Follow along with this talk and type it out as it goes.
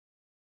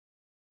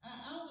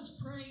was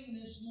praying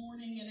this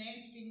morning and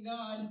asking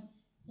God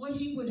what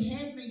He would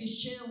have me to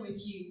share with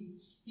you.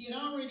 He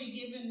had already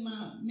given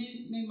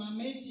me my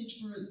message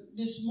for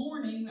this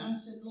morning. I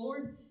said,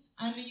 Lord,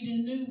 I need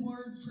a new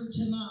word for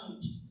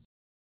tonight.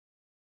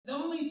 The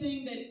only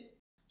thing that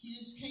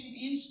just came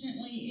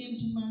instantly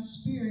into my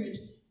spirit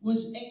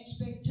was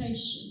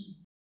expectation.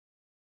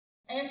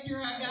 After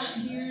I got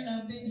here and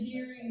I've been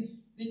hearing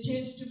the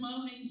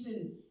testimonies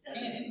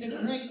and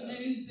the great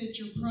news that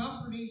your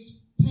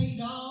property's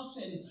paid off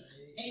and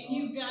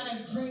you've got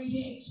a great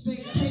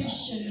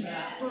expectation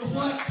for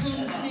what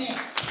comes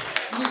next.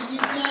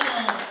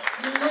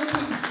 You're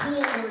looking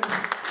forward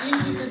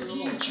into the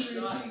future,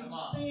 into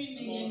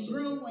expanding and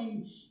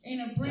growing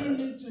in a brand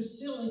new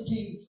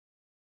facility.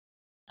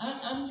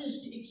 I'm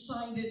just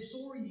excited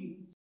for you.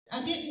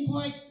 I didn't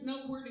quite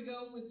know where to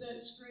go with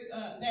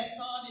that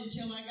thought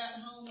until I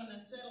got home and I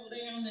settled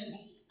down and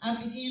I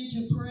began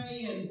to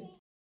pray. And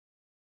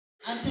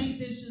I think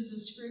this is a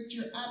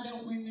scripture I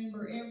don't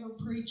remember ever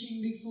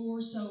preaching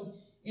before, so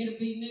it'll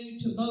be new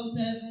to both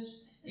of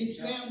us. It's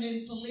found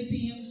in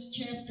Philippians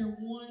chapter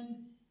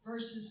 1,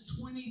 verses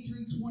 20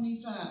 through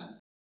 25.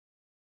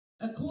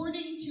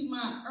 According to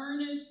my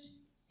earnest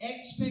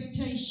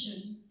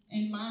expectation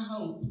and my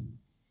hope,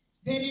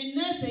 that in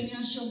nothing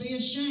I shall be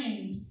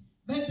ashamed,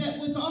 but that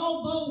with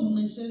all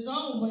boldness as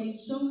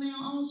always, so now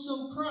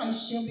also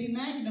Christ shall be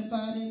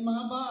magnified in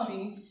my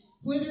body,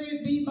 whether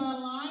it be by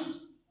life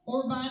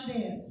or by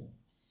death.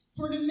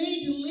 For to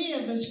me to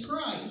live is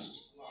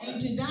Christ,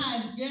 and to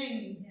die is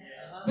gain.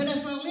 But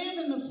if I live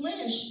in the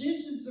flesh,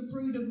 this is the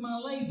fruit of my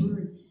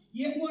labor.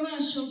 Yet what I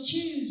shall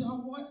choose, I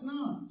wot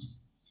not.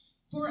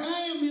 For I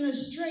am in a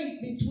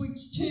strait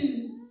betwixt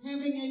two,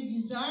 having a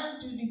desire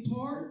to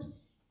depart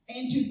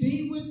and to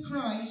be with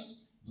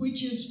Christ,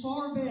 which is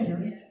far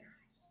better.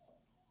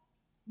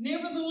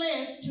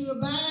 Nevertheless, to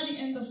abide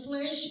in the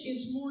flesh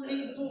is more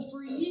needful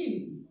for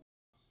you.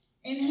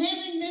 And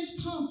having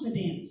this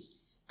confidence,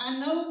 I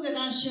know that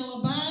I shall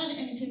abide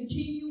and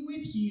continue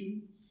with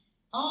you,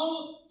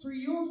 all for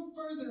your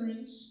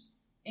furtherance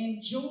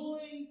and joy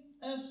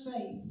of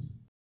faith.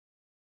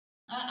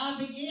 I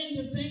began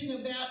to think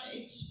about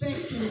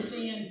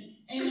expectancy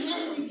and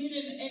how we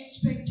get an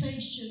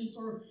expectation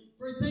for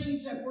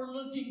things that we're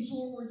looking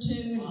forward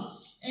to.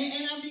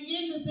 And I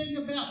began to think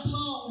about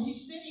Paul.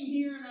 He's sitting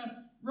here in a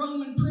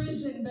Roman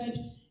prison, but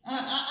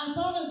I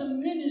thought of the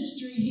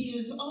ministry he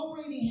has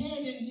already had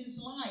in his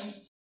life.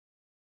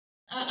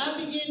 I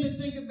began to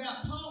think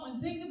about Paul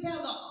and think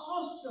about the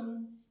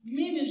awesome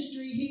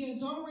ministry he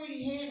has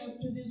already had up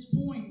to this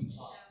point.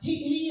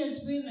 He has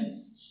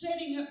been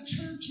setting up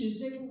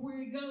churches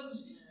everywhere he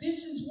goes.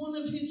 This is one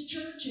of his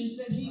churches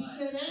that he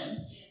set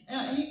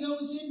up. He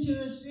goes into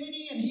a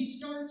city and he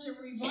starts a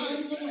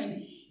revival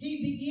and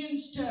he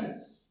begins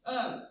to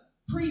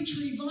preach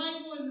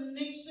revival, and the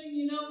next thing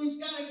you know, he's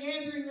got a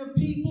gathering of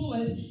people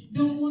that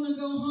don't want to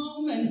go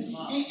home and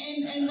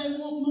they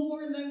want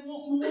more and they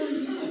want more.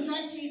 And he says,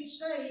 I can't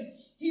stay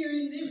here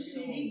in this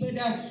city, but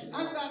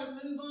I've got to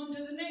move on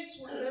to the next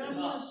one. But I'm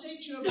going to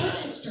set you a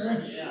pastor,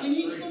 and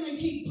he's going to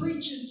keep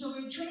preaching. So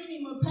he trained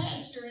him a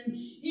pastor, and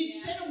he'd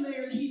set him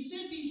there, and he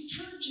set these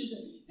churches.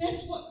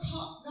 That's what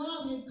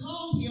God had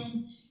called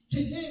him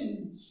to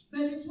do.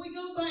 But if we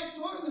go back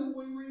farther,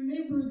 we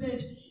remember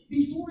that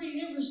before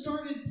he ever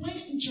started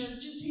planting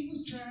churches, he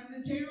was trying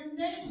to tear them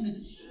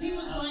down. He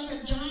was like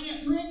a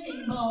giant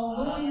wrecking ball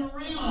going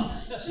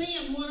around,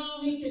 seeing what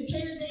all he could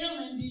tear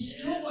down and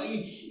destroy.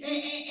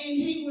 And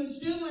he was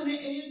doing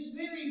his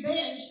very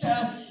best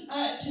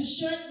to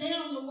shut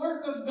down the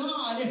work of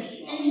God.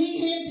 And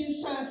he had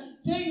this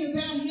thing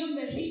about him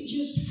that he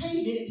just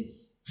hated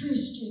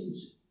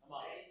Christians.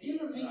 You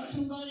ever meet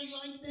somebody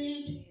like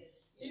that?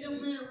 It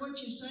don't matter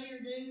what you say or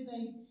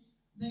do,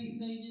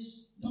 they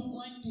just don't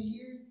like to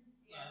hear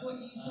what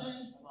you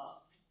say.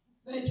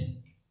 But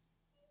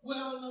we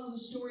all know the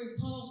story of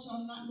Paul, so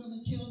I'm not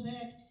going to tell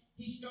that.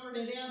 He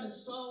started out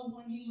as Saul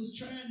when he was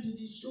trying to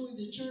destroy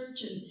the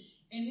church,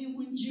 and then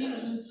when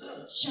Jesus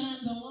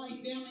shined the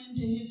light down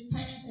into his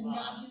path and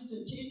got his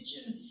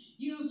attention.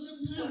 You know,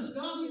 sometimes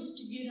God has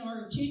to get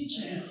our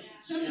attention.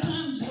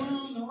 Sometimes we're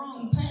on the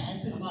wrong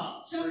path. And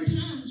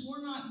sometimes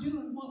we're not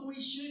doing what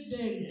we should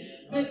do.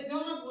 But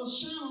God will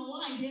shine a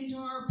light into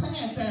our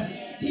path.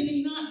 Did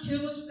he not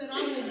tell us that I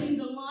will be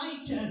the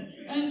light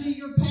unto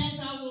your path?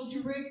 I will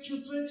direct your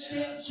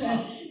footsteps.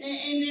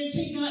 And as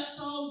he got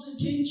Saul's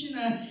attention,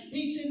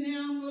 he said,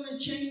 now I'm going to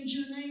change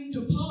your name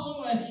to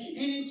Paul. And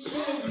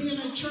instead of being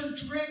a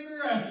church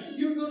wrecker,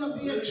 you're going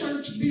to be a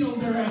church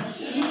builder.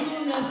 You're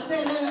going to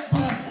set up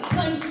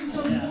places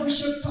of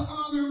worship to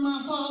honor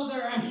my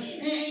Father.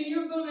 And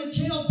you're going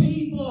to tell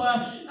people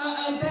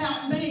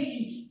about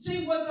me.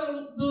 See, what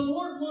the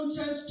Lord wants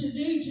us to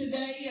do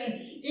today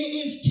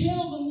is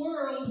tell the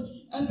world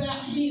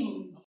about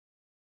him.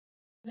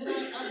 But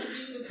I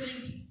begin to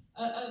think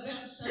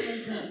about some of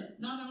the,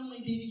 not only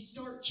did he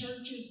start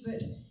churches,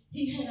 but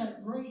he had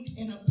a great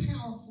and a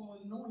powerful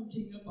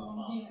anointing upon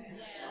him.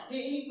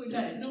 He would,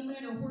 no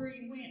matter where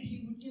he went,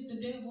 he would get the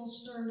devil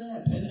stirred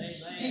up.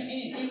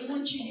 And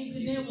once you get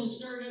the devil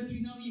stirred up,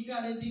 you know you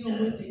got to deal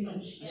with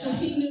him. So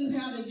he knew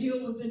how to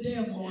deal with the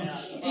devil.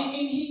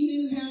 And he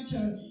knew how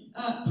to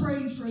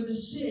pray for the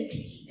sick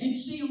and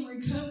see them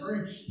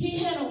recover. He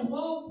had a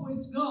walk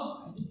with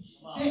God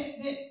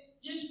that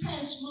just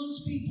past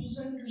most people's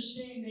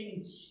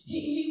understanding.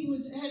 He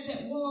had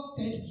that walk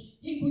that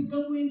he would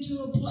go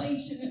into a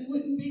place and it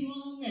wouldn't be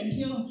long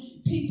until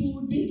people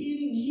would be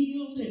getting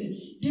healed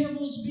and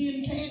devils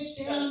being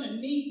cast out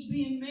and needs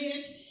being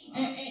met.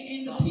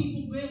 And the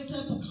people built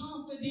up a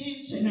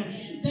confidence, and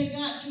they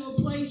got to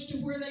a place to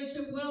where they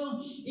said,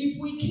 well, if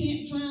we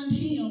can't find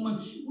him,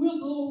 we'll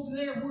go over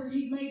there where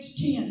he makes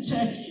tents,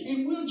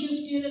 and we'll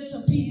just get us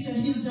a piece of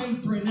his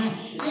apron.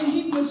 And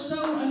he was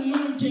so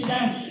anointed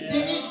that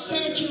it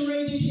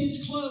saturated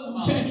his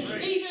clothes.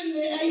 Even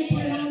the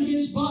apron on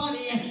his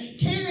body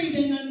carried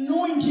an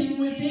anointing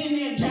within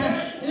it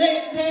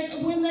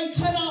that when they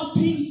cut off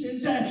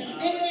pieces and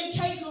they'd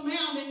take them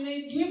out and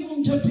they'd give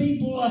them to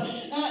people,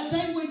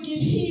 they would get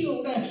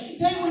healed,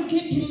 they would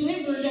get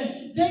delivered,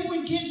 they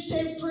would get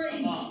set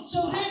free.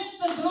 So that's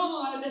the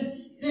God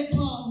that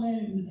Paul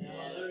knew.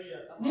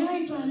 Now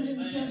he finds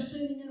himself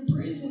sitting in a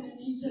prison, and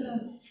he said,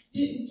 I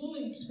didn't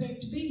fully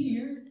expect to be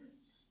here.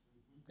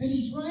 But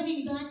he's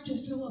writing back to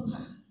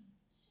Philippi,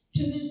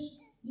 to this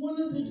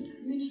one of the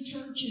many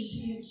churches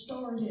he had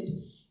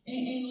started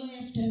and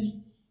left,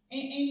 and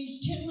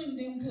he's telling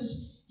them,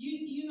 because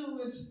you know,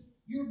 if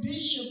your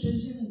bishop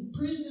is in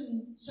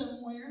prison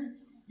somewhere,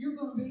 you're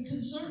going to be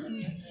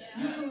concerned.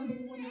 You're going to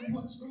be wondering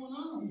what's going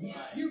on.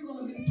 You're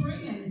going to be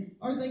praying.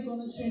 Are they going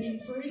to set him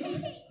free?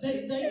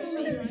 They're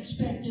going to be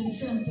expecting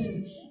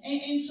something.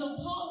 And so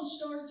Paul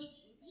starts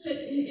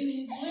in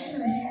his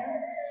letter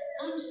here,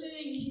 I'm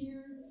sitting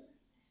here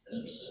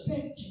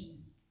expecting.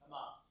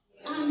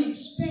 I'm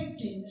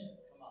expecting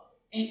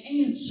an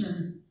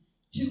answer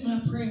to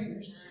my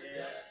prayers.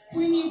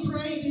 When you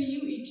pray, do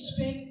you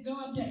expect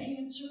God to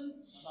answer?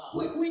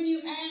 When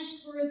you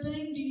ask for a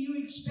thing, do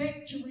you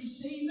expect to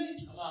receive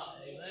it?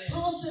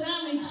 Paul said,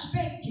 I'm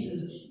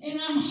expecting and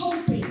I'm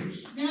hoping.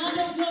 Now, I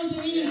don't know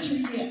the answer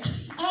yet.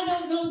 I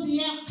don't know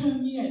the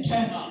outcome yet,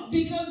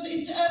 because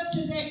it's up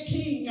to that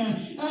king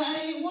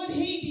what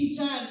he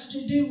decides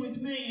to do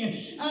with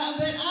me.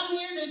 But I'm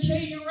here to tell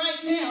you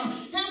right now,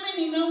 how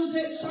many knows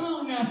that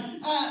song?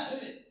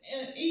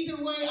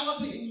 Either way,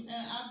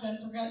 I've done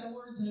forgot the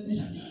words of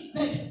it.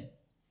 But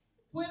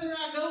whether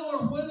I go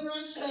or whether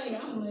I stay,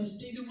 I'm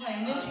blessed either way.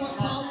 And that's what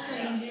Paul's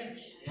saying here.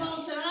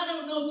 Paul said, I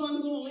don't know if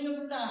I'm going to live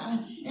or die.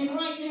 And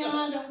right now,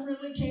 I don't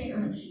really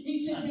care.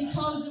 He said,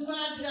 because if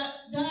I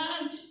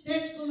die,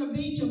 that's going to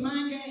be to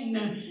my gain.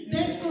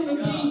 That's going to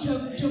be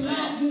to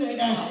my good.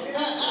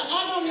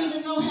 I don't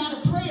even know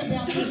how to pray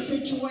about this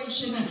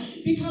situation,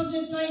 because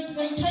if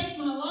they take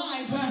my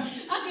life,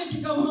 I get to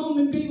go home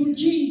and be with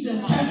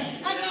Jesus.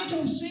 I get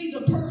to see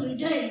the pearly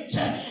gates.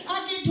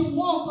 I get to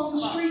walk on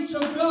streets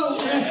of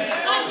gold.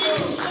 I get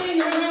to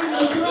sing around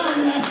the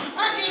throne.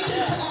 I get to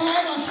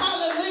have a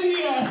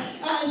hallelujah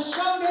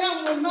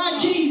showdown with my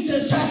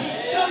Jesus. So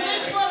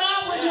that's what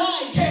I would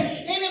like.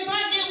 And if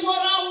I get what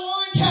I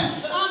want,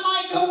 I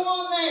might go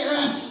on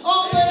there.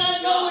 Oh, but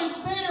I know it's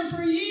better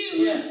for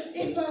you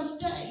if I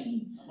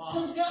stay,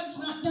 because God's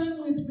not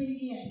done with me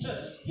yet.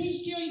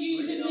 He's still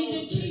using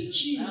me to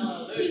teach you.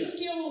 He's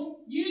still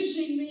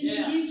using me to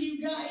give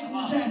you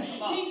guidance.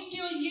 He's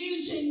still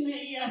using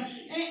me.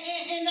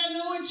 And I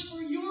know it's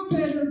for your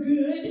better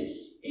good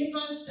if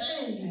I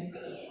stay.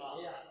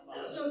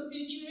 So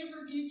did you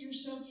ever give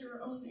yourself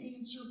your own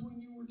answer when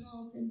you were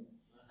talking?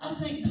 I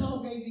think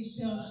Paul gave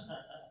himself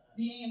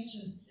the answer.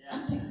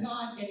 I think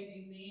God gave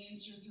him the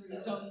answer through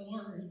his own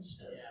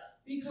words.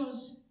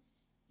 Because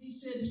he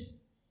said,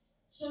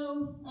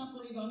 so I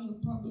believe I'm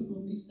probably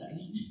going to be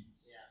staying.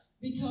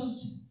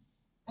 Because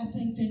I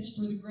think that's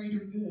for the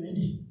greater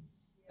good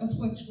of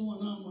what's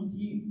going on with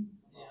you.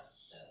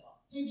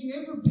 Have you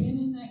ever been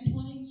in that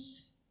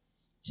place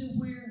to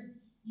where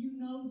you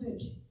know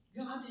that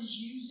God is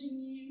using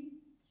you?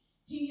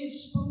 He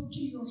has spoke to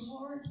your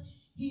heart.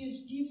 He has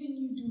given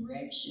you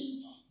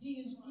direction.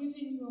 He has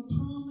given you a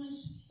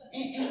promise.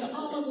 And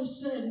all of a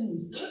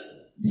sudden,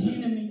 the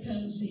enemy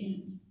comes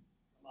in.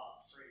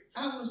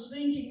 I was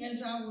thinking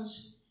as I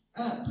was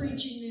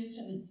preaching this,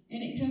 and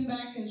it come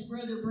back as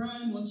Brother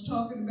Brian was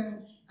talking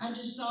about, I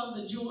just saw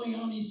the joy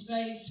on his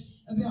face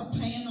about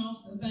paying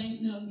off the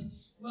banknote.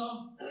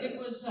 Well, it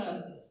was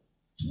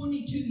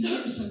 22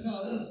 years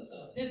ago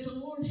that the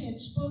Lord had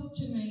spoke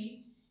to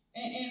me,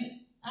 and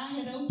I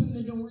had opened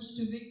the doors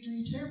to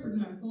Victory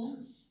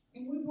Tabernacle,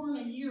 and we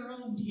weren't a year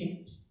old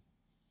yet.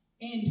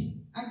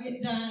 And I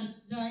get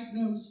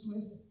diagnosed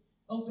with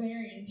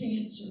ovarian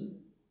cancer.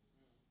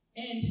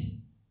 And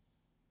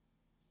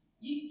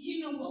you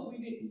know what we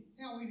do,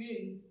 how we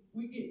do.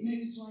 We get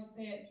news like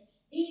that.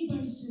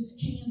 Anybody says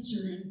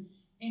cancer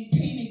and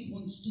panic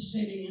wants to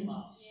set in.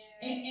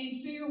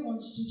 And fear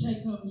wants to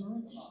take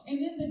over.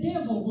 And then the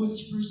devil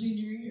whispers in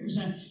your ears,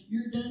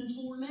 you're done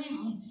for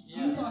now.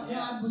 You thought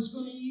God was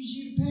going to use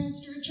you to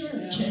pastor a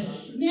church.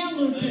 Now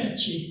look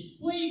at you.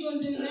 What are you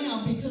going to do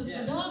now? Because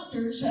the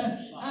doctors,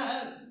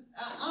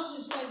 I'll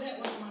just say that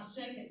was my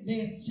second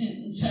death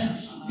sentence.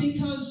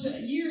 Because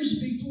years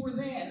before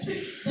that,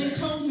 they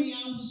told me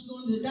I was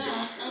going to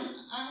die.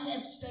 I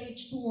have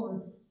stage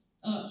 4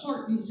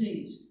 heart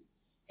disease.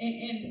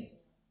 And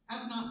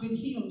I've not been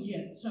healed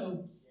yet.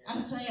 So I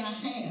say I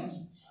have.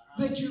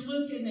 But you're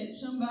looking at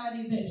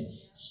somebody that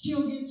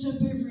still gets up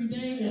every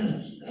day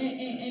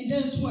and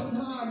does what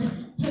God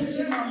puts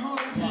in our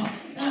heart.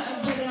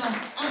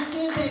 I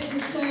said that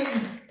to say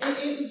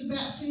it was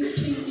about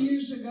 15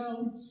 years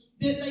ago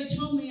that they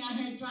told me I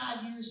had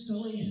 5 years to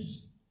live.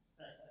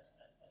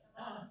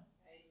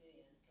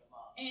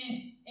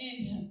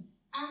 And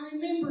I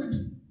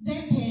remembered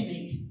that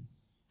panic.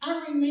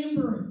 I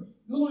remember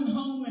going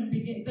home and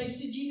they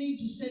said, you need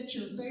to set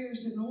your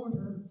affairs in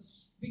order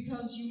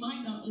because you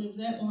might not live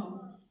that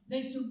long.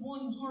 They said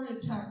one heart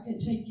attack could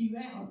take you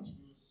out.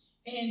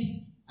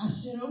 And I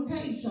said,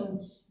 okay.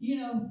 So,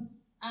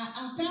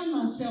 I found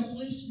myself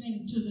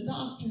listening to the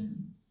doctor.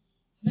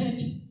 But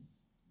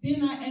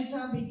then as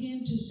I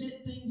began to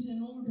set things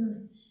in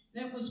order,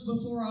 that was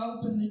before I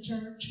opened the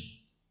church,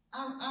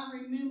 I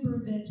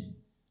remembered that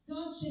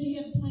God said he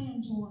had a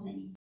plan for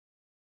me.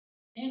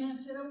 And I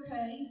said,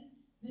 okay,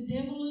 the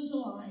devil is a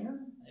liar.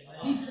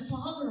 He's the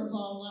father of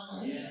all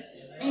lies.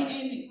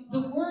 And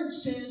the word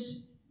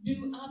says,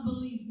 do I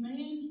believe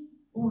man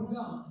or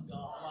God?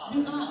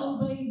 Do I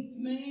obey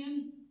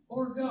man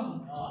or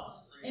God?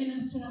 And I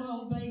said, I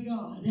obey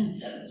God.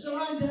 So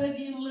I dug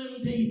in a little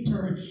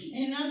deeper,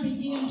 and I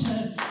began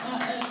to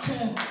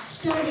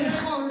study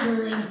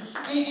harder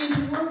and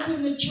to work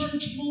in the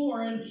church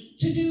more and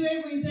to do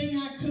everything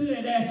I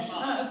could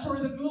for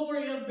the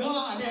glory of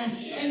God.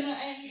 And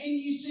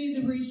you see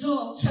the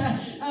results.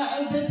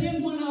 But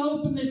then when I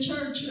opened the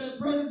church,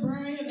 Brother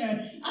Brian,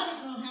 I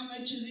don't know how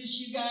much of this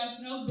you guys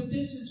know, but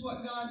this is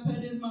what God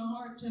put in my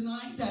heart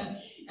tonight.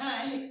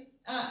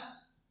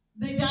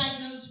 They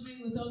diagnosed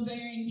me with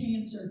ovarian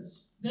cancer.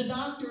 The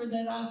doctor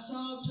that I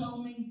saw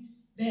told me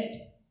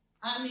that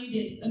I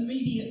needed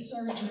immediate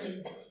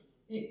surgery.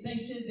 They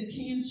said the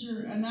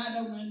cancer, and I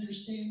don't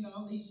understand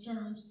all these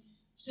terms,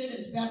 said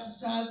it's about the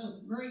size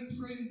of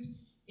grapefruit.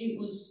 It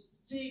was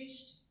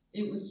fixed.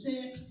 It was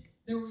set.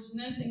 There was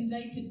nothing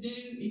they could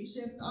do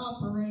except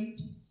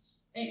operate.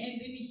 And then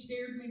he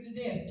scared me to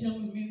death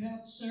telling me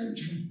about the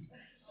surgery.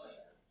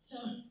 So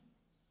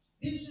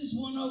this is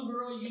one old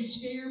girl, you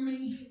scare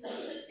me,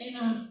 and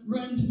I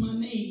run to my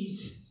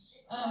knees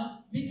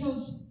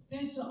because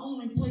that's the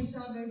only place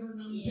I've ever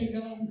known to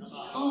go.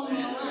 All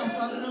my life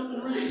I've known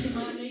to run to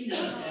my knees,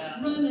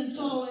 run and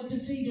fall at the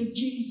feet of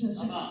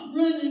Jesus,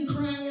 run and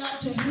cry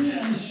out to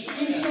him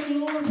and say,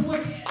 Lord,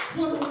 what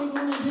are we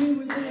going to do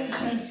with this?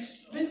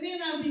 But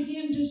then I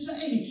began to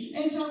say,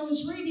 as I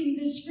was reading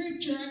this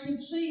scripture, I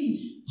could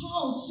see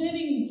Paul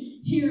sitting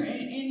here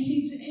and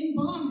he's in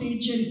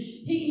bondage and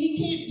he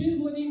can't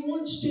do what he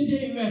wants to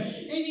do.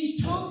 And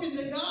he's talking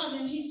to God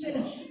and he said,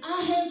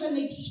 I have an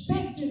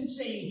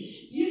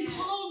expectancy. You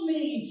called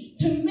me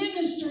to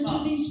minister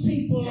to these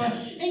people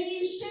and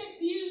you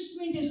used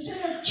me to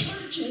set up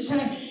churches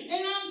and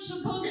I'm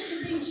supposed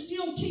to be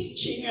still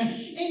teaching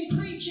and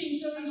preaching.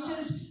 So he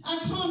says, I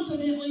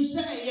confidently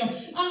say,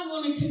 I'm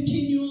going to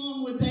continue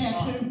on with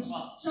that.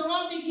 So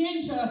I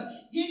began to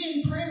get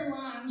in prayer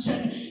lines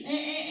and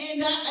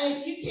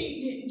you can't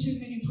get in too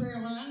many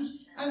prayer lines.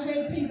 I've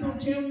had people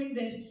tell me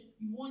that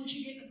once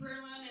you get in a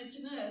prayer line, it's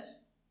enough.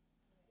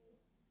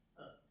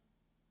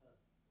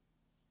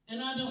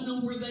 And I don't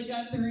know where they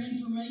got their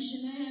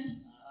information at,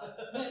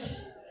 but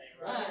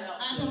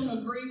I don't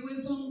agree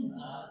with them.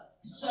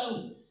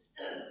 So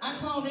I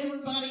called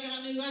everybody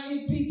I knew. I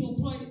had people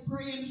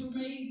praying for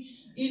me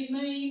in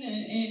Maine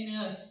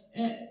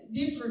and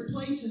different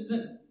places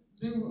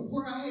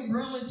where I had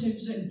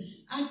relatives, and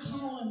I'd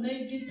call and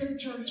they'd get their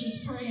churches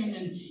praying,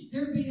 and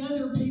there'd be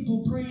other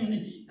people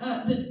praying.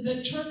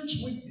 The church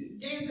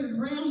would gathered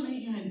around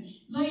me and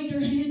laid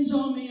their hands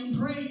on me and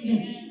prayed.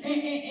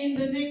 And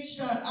the next,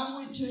 I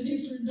went to a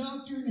different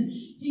doctor, and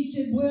he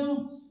said,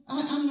 well,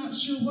 I'm not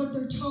sure what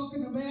they're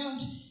talking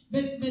about,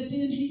 but then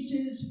he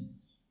says,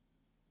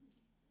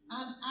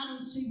 I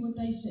don't see what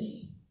they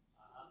see.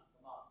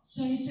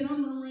 So he said,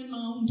 I'm going to run my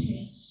own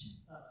test.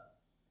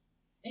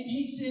 And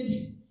he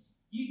said,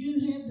 you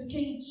do have the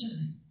cancer,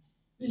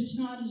 but it's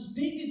not as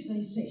big as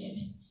they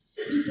said.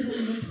 He said, are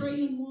you a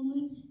praying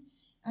woman?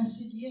 I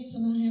said, yes,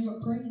 and I have a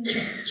praying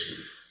church.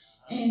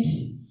 And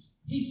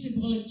he said,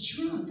 well, it's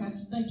shrunk. I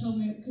said, they told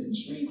me it couldn't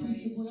shrink. He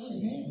said, well,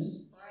 it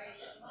has.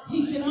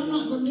 He said, I'm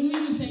not going to do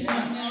anything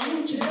right now. I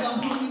want you to go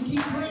home and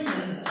keep praying.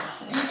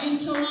 And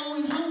so I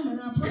went home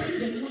and I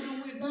prayed it. When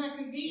I went back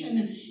again,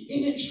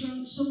 and it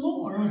shrunk some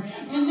more.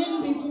 And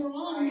then before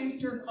long,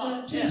 after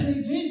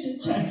 2-3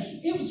 visits,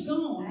 it was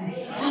gone.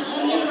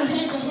 I never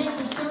had to have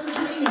the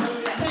surgery.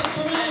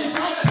 But I was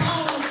like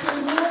Paul. I said,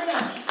 Lord,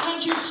 I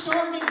just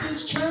started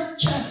this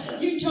church.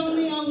 You told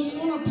me I was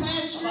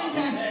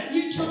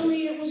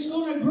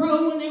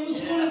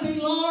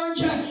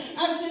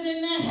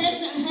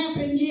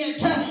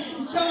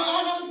So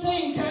I don't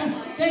think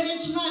that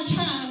it's my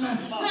time.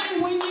 Honey,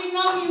 when you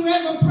know you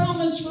have a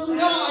promise from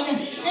God,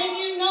 and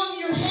you know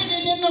you're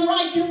headed in the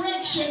right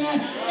direction,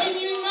 and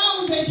you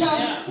know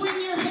that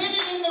when you're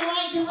headed in the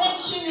right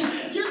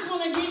direction, you're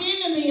going to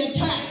get enemy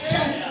attacks.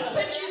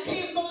 But you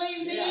can't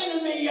believe the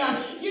enemy.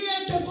 You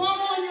have to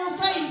fall on your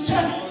face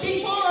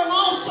before an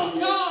awesome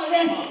God,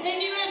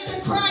 and you have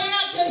to cry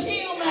out to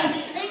Him,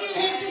 and you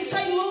have to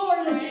say,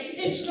 Lord,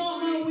 it's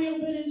not my will,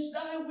 but it's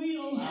thy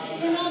will.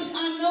 And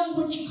I know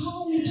what you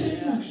call me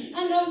to.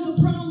 I know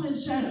the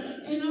promise,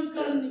 and I've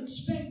got an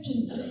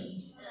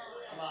expectancy.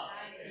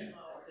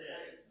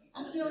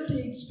 I felt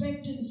the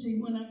expectancy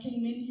when I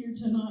came in here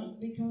tonight,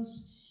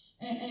 because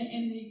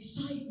and the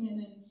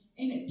excitement,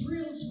 and it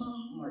thrills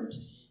my heart,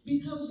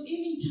 because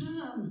any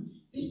time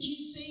that you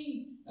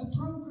see a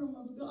program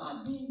of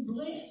God being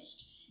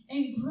blessed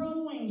and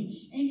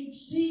growing and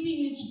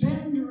exceeding its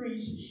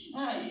boundaries,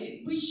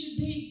 we should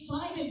be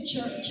excited,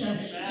 church,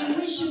 and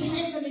we should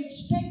have an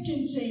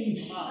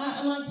expectancy,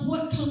 like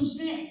what comes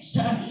next,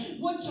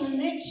 what's our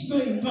next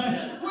move,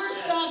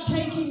 where's God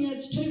taking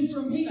us to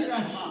from here,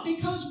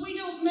 because we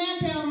don't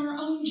map out our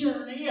own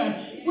journey,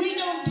 we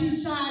don't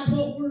decide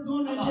what we're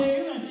going to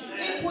do.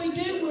 If we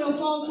do, we'll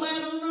fall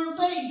flat on our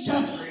face.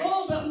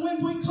 But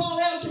when we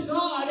call out to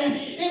God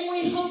and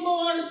we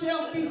humble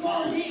ourselves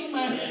before Him,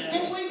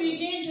 and we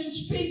begin to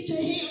speak to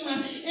Him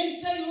and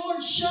say,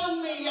 Lord,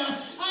 show me,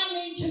 I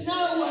need to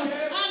know,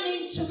 I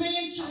need some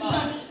answers,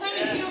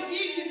 and He'll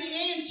give you the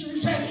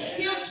answers.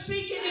 He'll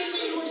speak it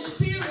into your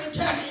spirit.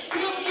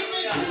 He'll give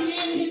it to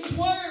you in His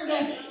Word.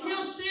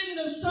 He'll send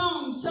a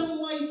song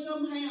some way,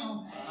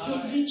 somehow.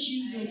 He'll get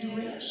you the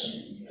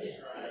direction.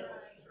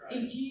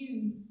 If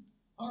you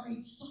are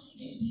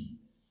excited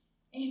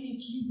and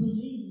if you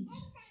believe.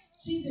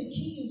 See, the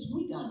key is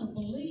we got to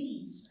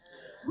believe.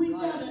 We've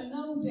got to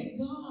know that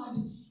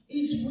God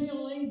is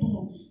well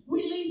able.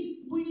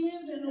 We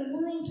live in a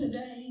world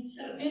today,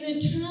 in a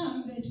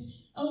time that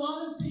a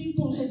lot of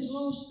people has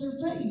lost their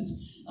faith.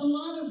 A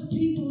lot of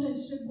people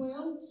has said,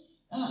 well,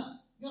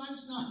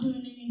 God's not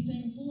doing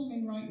anything for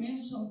me right now,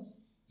 so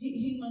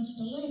he must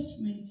have left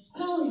me.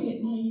 No, He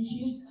didn't leave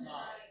you.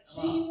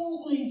 See, He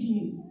won't leave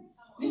you.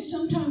 And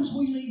sometimes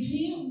we leave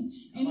Him,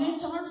 and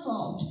that's our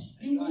fault.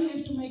 And we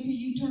have to make a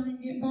U-turn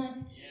and get back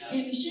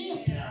in the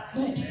ship.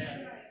 But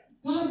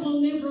God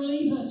will never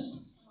leave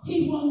us.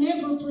 He will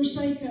never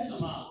forsake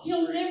us.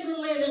 He'll never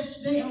let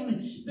us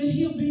down, but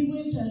He'll be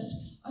with us.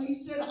 He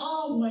said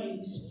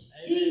always,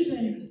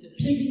 even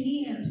to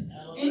the end.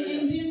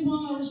 And then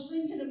while I was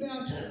thinking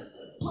about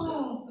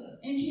Paul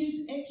and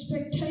his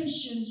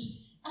expectations,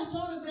 I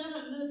thought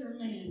about another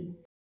man.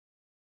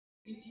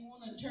 If you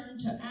want to turn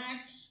to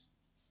Acts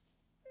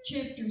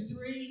chapter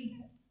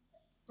 3,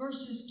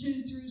 verses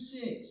 2 through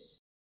 6.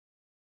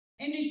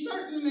 And a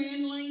certain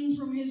man lame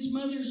from his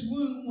mother's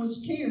womb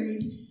was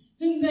carried,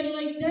 whom they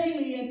laid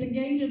daily at the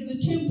gate of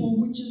the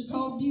temple, which is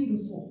called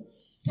Beautiful,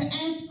 to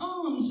ask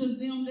alms of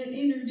them that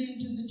entered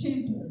into the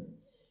temple,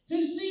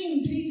 who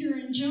seeing Peter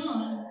and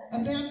John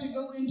about to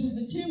go into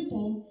the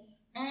temple,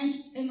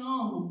 asked an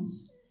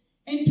alms.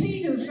 And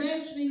Peter,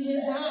 fastening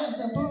his eyes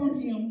upon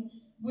him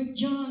with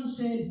John,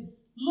 said,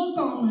 Look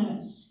on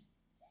us.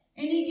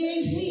 And he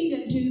gave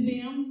heed unto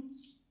them,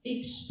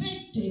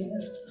 expecting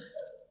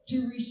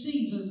to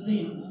receive of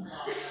them.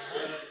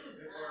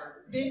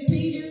 Then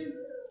Peter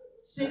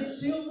said,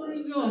 Silver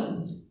and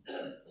gold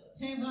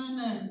have I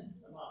none.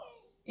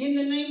 In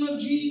the name of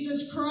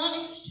Jesus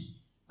Christ,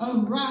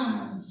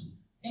 arise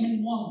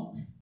and walk.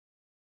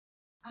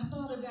 I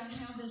thought about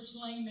how this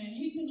lame man,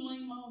 he'd been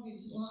lame all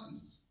his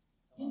life.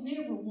 He'd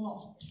never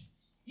walked.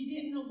 He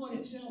didn't know what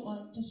it felt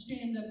like to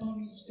stand up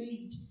on his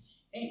feet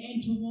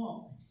and to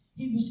walk.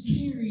 He was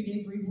carried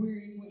everywhere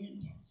he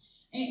went.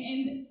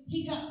 And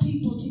he got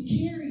people to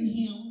carry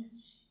him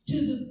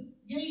to the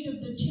gate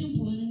of the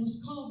temple, and it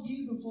was called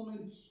Beautiful.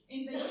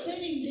 And they set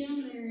him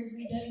down there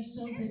every day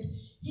so that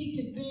he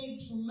could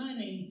beg for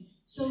money,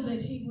 so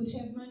that he would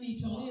have money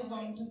to live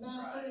on, to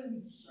buy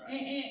food.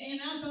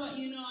 And I thought,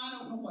 I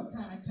don't know what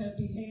kind of cup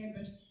he had,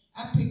 but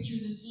I picture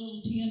this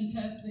little tin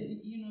cup that,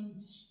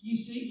 you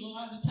see a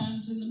lot of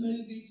times in the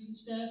movies and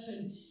stuff,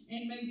 and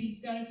maybe he's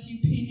got a few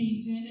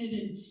pennies in it,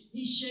 and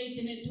he's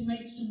shaking it to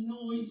make some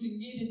noise and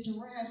get it to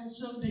rattle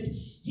so that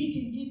he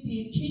can get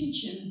the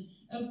attention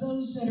of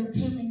those that are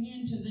coming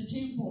into the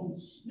temple.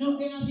 No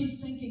doubt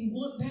he's thinking,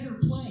 what better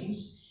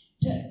place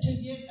to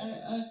get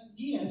a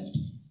gift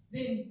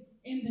than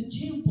in the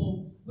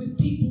temple with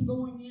people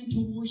going in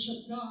to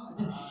worship God.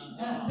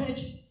 But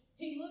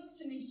he looks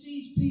and he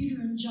sees Peter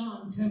and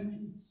John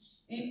coming.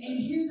 And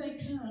here they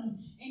come,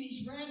 and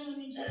he's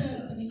rattling his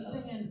cup, and he's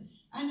saying,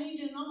 I need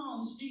an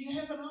alms. Do you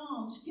have an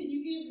alms? Can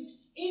you give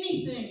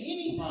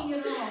anything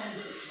at all?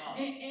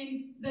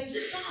 And they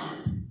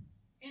stop,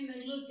 and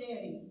they look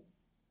at him.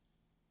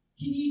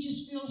 Can you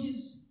just feel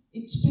his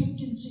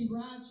expectancy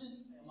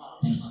rising?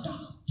 They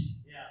stopped.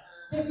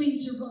 That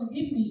means they're going to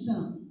give me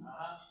something.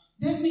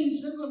 That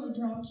means they're going to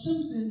drop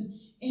something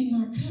in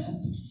my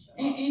cup.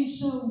 And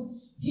so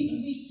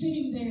he's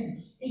sitting there,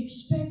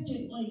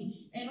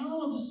 expectantly. And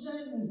all of a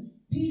sudden,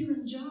 Peter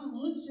and John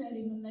looks at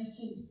him and they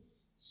said,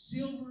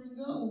 silver and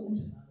gold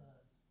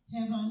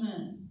have I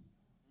none.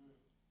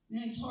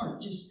 Now his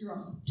heart just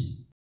dropped.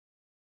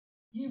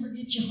 You ever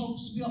get your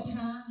hopes built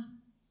high?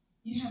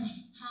 You have a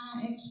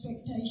high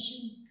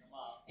expectation.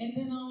 And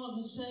then all of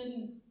a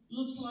sudden,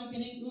 looks like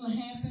it ain't going to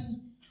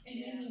happen.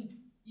 And then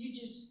you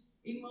just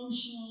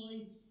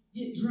emotionally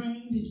get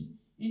drained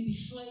and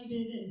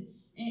deflated.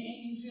 And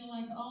you feel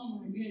like, oh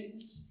my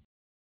goodness,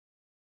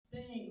 they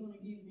ain't going to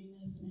give me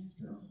nothing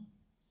after all.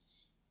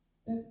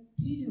 But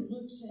Peter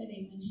looks at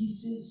him and he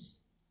says,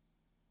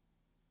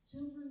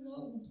 silver and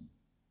gold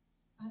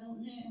I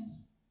don't have.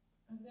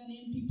 I've got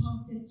empty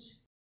pockets,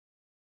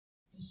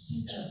 but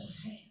such as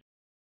I have.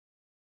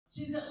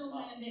 See, that little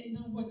man didn't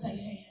know what they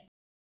had,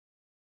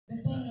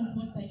 but they knew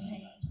what they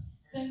had.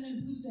 They knew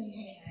who they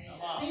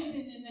had. They'd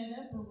been in that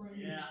upper room,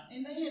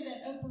 and they had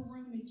that upper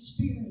room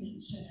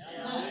experience.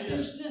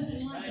 There's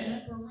nothing like an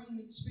upper room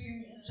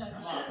experience.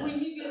 When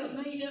you get a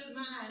made-up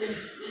mind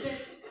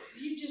that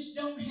you just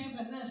don't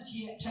have enough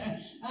yet.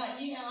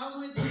 I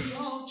went to the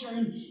altar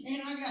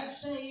and I got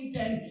saved,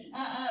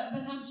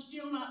 but I'm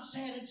still not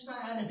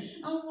satisfied.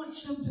 I want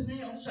something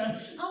else.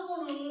 I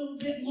want a little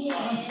bit more.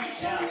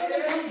 So I'm going to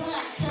go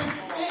back and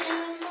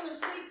I'm going to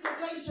seek the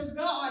face of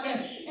God,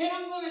 and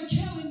I'm going to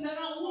tell him that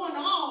I want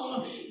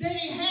all that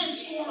he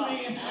has for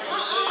me.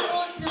 I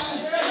want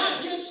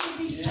not just to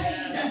be saved.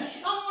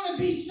 I want to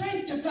be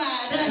sanctified.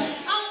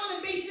 I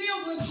want to be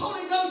filled with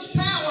Holy Ghost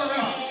power.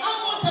 I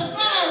want the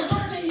fire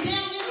burning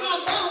down in my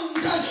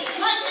bones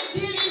like it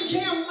did in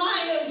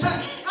Jeremiah's. I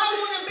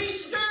want to be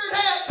stirred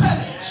up,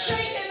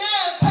 shaken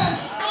up.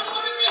 I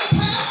want to be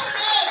powered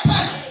up,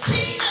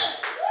 keyed up.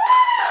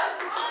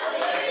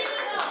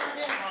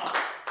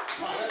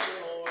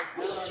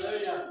 We still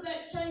serve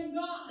that same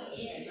God.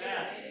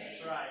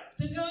 That's right.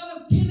 The God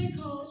of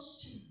Pentecost,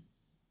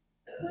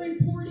 where he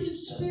poured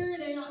his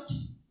Spirit out,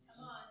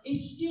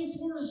 is still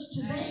for us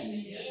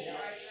today.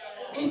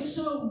 And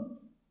so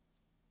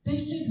they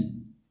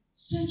said,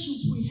 such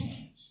as we have.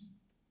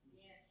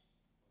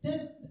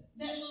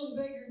 That little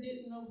beggar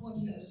didn't know what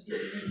he was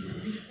getting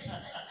ready to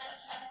get.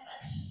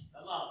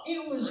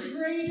 It was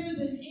greater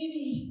than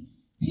any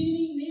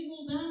penny,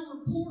 nickel, dime,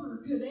 or quarter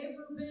could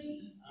ever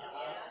be.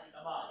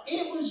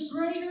 It was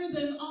greater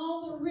than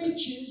all the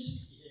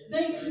riches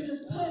they could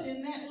have put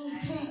in that little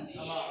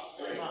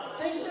cup.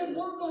 They said,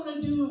 we're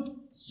going to do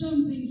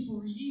something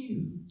for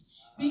you,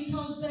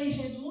 because they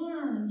had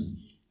learned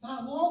by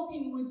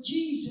walking with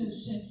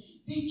Jesus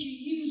that you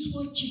use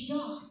what you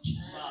got.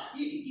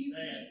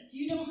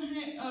 You don't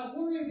have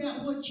worry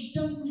about what you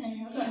don't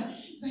have,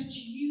 but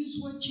you use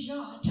what you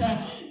got.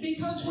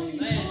 Because when you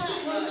pull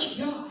out what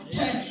you got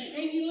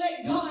and you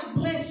let God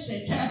bless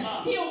it,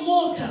 he'll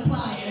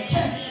multiply it.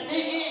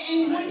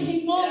 And when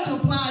he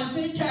multiplies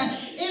it,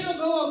 it'll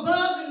go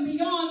above and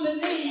beyond the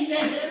need.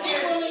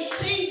 It will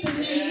exceed the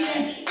need.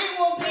 It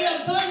will be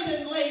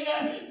abundantly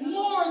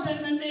more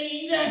than the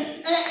need.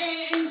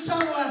 And so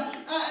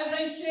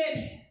they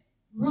said,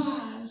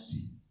 rise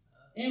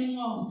and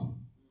walk.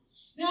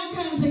 Now I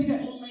kind of think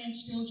that little man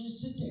still just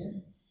sit there.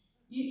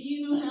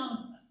 You know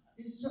how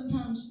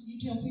sometimes you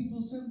tell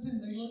people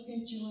something, they look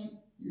at you like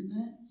you're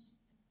nuts?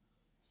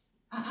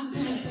 I'm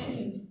kind of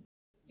thinking,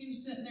 he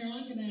was sitting there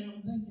looking at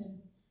him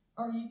thinking,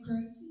 are you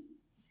crazy?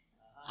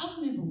 I've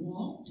never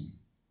walked.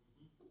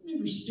 I've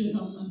never stood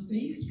on my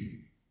feet.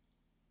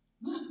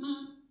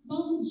 My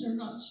bones are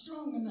not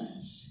strong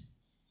enough.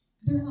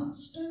 They're not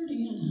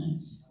sturdy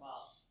enough.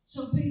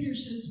 So Peter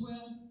says,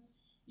 well,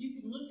 you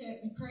can look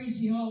at me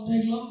crazy all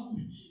day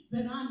long,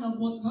 but I know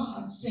what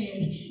God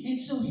said. And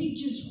so he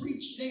just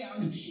reached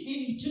down and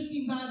he took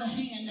him by the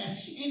hand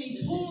and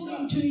he pulled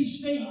him to his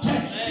feet.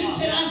 He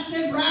said, I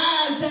said,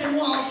 rise and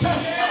walk. And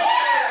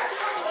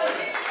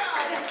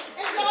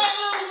so that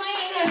little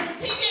man,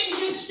 he didn't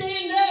just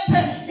stand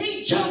up,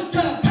 he jumped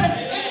up.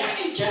 And when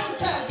he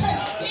jumped up,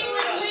 he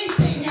went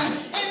leaping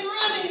and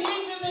running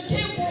into the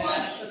temple,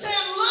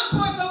 saying, look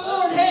what the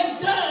Lord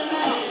has done.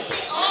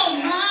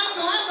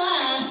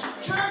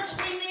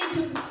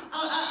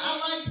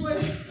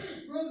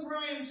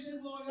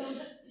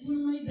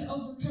 We're made to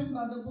overcome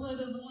by the blood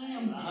of the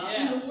Lamb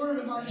and the word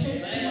of our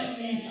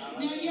testimony.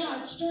 Now,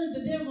 it stirred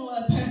the devil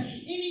up.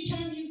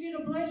 Anytime you get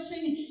a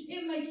blessing,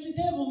 it makes the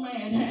devil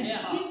mad.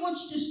 He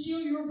wants to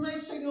steal your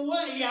blessing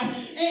away.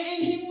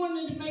 And he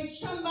wanted to make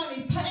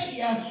somebody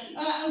pay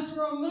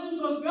for a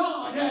move of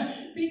God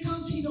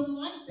because he don't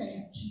like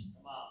that.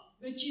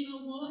 But you know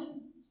what?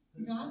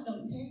 God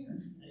don't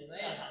care.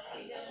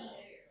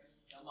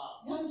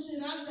 God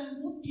said, I've done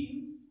whooped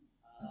you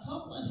a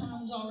couple of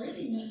times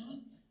already now.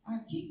 I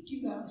kicked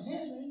you out of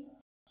heaven.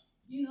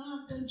 You know,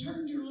 I've done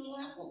turned your little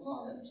apple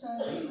cart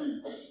upside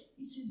down.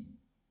 He said,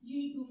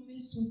 you ain't going to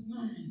mess with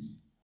mine.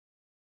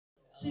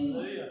 See,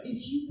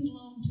 if you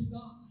belong to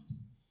God,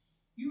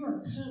 you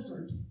are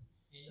covered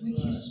with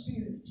his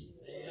Spirit,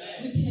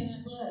 with his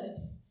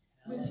blood,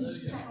 with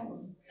his power.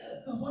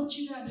 But what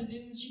you got to do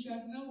is you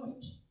got to know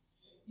it.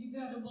 You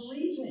got to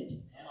believe it.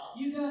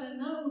 You got to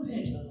know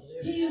that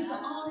He is the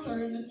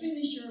author and the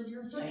finisher of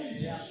your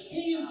faith.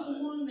 He is the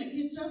one that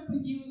gets up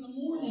with you in the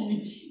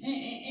morning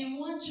and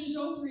watches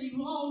over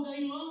you all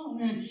day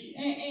long.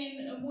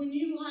 And when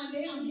you lie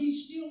down,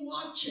 He's still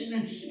watching.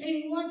 And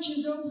He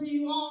watches over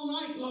you all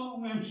night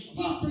long.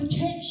 He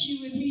protects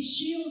you and He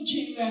shields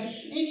you. And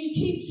He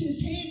keeps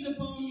His hand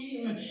upon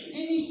you. And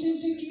He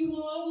says, if you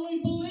will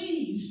only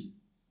believe,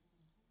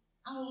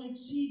 I will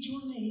exceed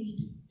your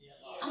need.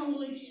 I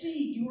will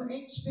exceed your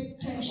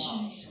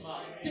expectations.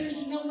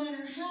 There's no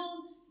matter how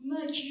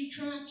much you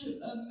try to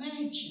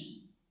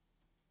imagine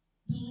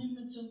the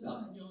limits of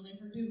God, you'll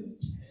never do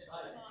it.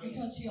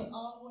 Because He'll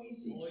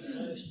always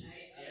exceed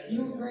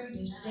your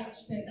greatest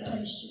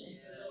expectation.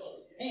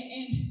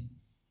 And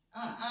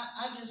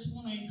I just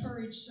want to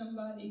encourage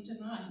somebody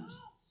tonight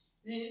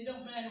that it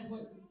don't matter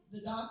what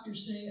the doctor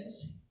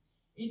says.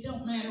 It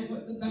don't matter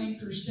what the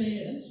banker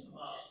says.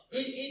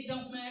 It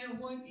don't matter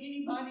what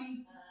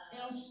anybody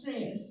else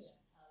says.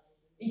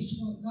 It's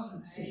what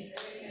God says.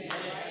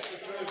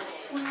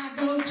 When I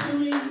go to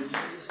Him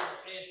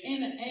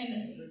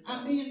and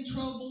I'm being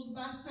troubled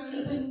by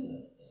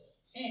something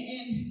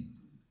and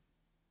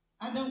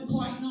I don't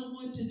quite know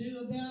what to do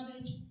about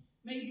it,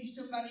 maybe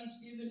somebody's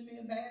giving me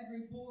a bad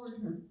report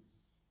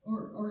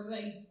or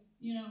they,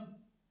 you know,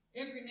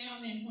 every now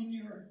and then when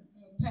you're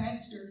a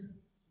pastor,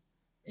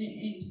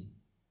 and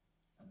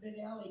I bet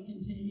Allie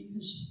can tell you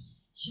because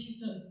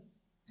she's a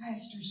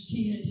pastor's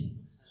kid.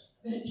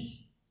 But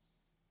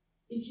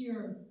if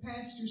you're a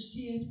pastor's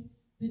kid,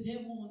 the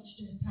devil wants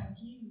to attack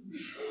you,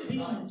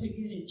 them to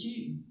get at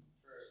you.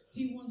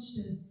 He wants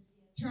to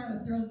try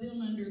to throw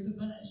them under the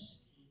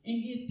bus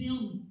and get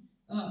them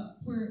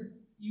where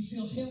you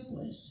feel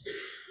helpless.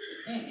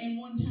 And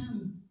one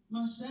time,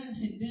 my son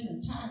had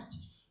been attacked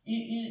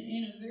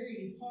in a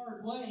very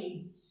hard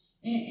way.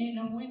 And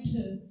I went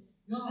to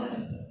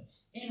God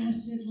and I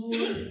said,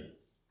 Lord,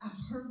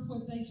 I've heard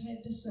what they've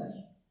had to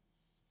say.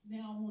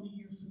 Now I want to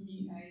hear from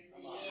you.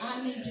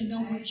 I need to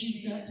know what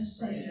you've got to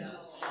say.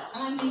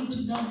 I need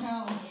to know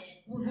how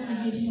we're going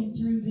to get him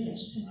through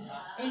this.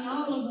 And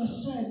all of a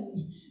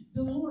sudden,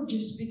 the Lord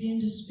just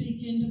began to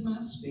speak into my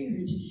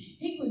spirit.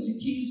 He was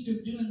accused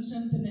of doing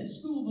something at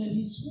school that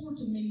he swore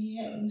to me he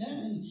hadn't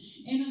done.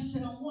 And I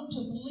said, I want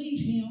to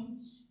believe him,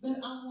 but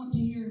I want to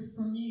hear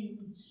from you.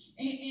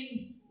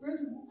 And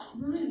Brother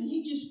Brian,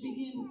 he just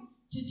began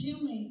to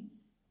tell me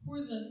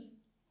where the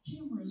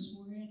cameras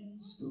were at in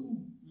the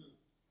school.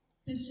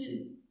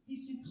 He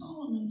said,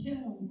 call them and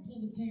tell them to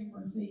pull the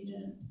camera feed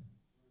up.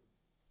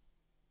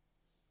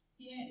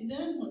 He hadn't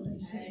done what they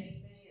said.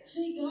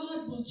 See,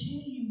 God will tell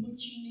you what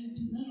you need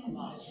to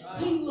know.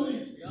 He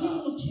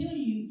will tell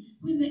you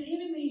when the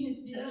enemy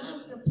has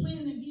devised a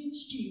plan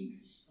against you,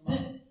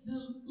 that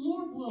the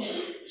Lord will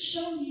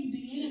show you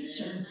the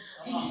answer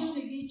and how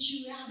to get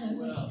you out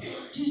of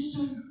it. Just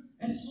so,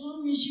 as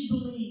long as you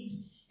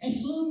believe.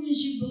 As long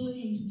as you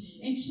believe.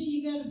 And see,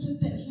 you got to put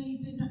that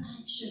faith into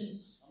action.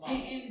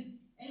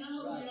 And I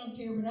hope you don't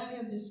care, but I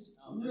have this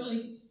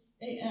really,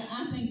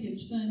 I think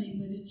it's funny,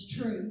 but it's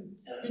true.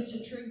 It's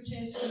a true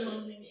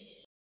testimony.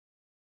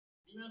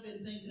 And I've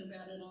been thinking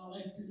about it all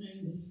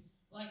afternoon.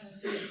 But like I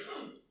said,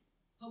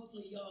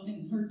 hopefully y'all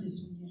haven't heard this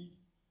one yet.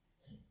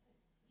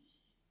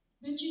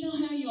 But you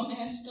know how you'll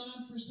ask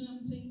God for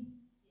something?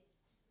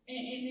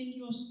 And then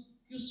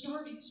you'll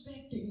start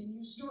expecting, and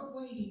you'll start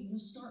waiting, you'll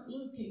start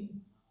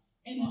looking,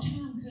 and the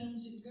time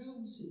comes and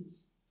goes, and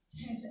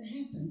it hasn't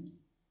happened.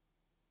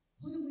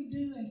 What do we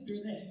do after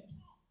that?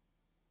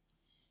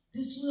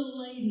 This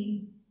little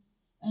lady,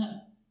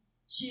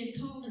 she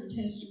had called her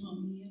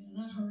testimony in,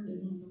 and I heard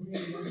it on the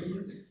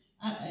radio.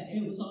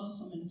 It was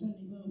awesome and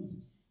funny both.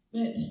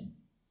 But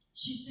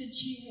she said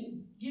she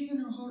had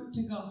given her heart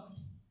to God.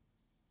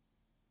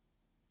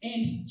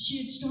 And she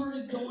had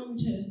started going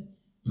to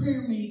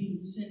prayer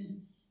meetings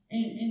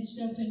and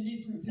stuff in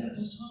different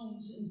people's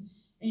homes.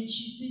 And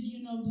she said,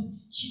 you know,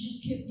 she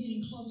just kept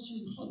getting closer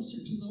and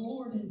closer to the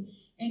Lord.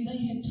 And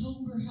they had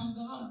told her how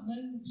God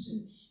moves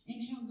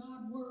and how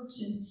God works.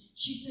 And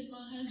she said,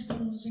 my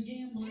husband was a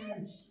gambler,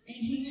 and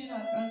he had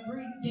a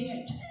great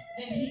debt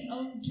that he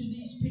owed to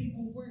these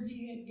people where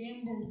he had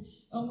gambled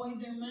away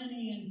their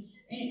money.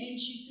 And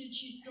she said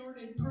she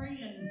started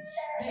praying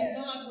that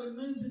God would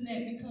move in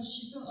that because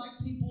she felt like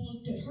people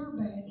looked at her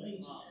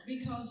badly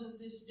because of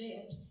this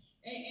debt.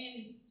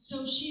 And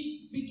so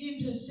she began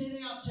to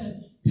set out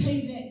to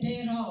pay that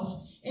debt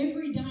off.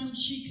 Every dime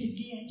she could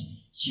get,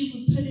 she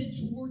would put it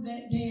toward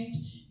that debt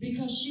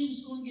because she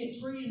was going to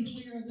get free and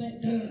clear of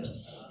that debt.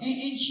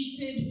 And she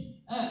said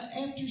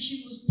after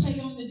she was paid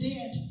on the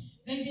debt,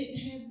 they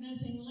didn't have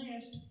nothing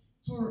left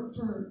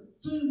for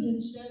food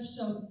and stuff.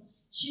 So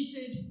she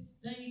said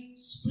they eat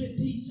split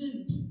pea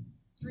soup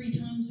 3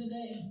 times a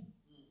day.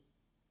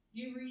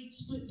 You ever eat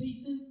split pea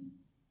soup?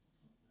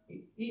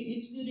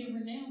 It's good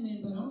every now and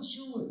then, but I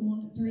sure wouldn't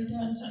want it 3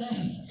 times a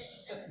day.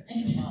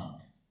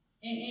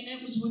 And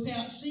it was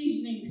without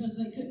seasoning because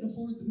they couldn't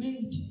afford the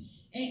meat.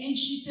 And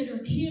she said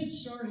her kids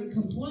started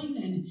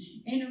complaining,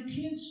 and her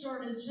kids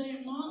started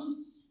saying,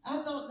 Mom,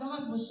 I thought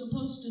God was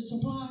supposed to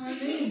supply our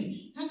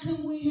need. How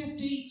come we have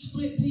to eat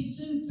split pea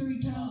soup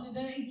 3 times a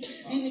day?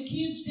 And the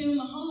kids down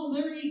the hall,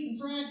 they're eating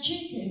fried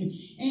chicken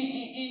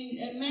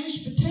and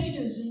mashed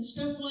potatoes and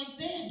stuff like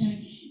that.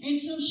 And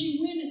so she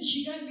went and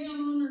she got down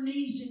on her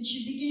knees and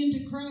she began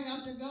to cry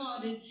out to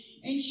God.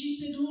 And she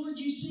said, Lord,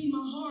 you see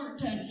my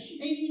heart. And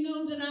you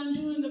know that I'm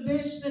doing the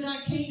best that I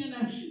can.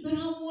 But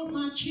I want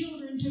my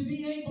children to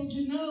be able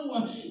to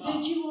know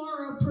that you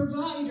are a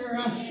provider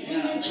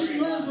and that you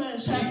love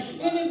us.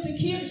 And if the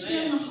kids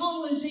down the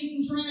hall is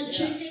eating fried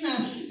chicken,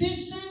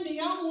 this Sunday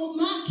I want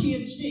my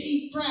kids to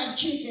eat fried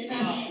chicken.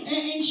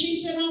 And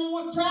she said, I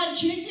want fried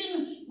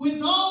chicken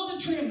with all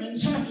the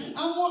trimmings.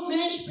 I want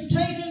mashed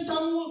potatoes. I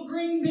want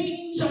green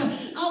beans.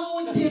 I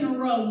want dinner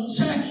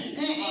rolls.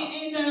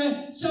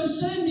 So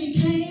Sunday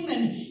came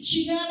and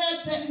she got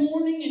up that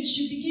morning and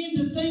she began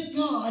to thank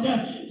God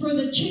for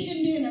the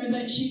chicken dinner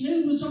that she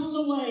knew was on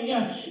the way.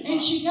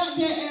 And she got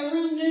that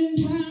around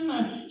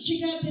noontime.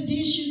 She got the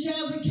dishes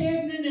out of the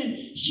cabinet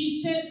and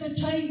she set the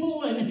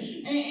table and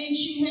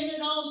she had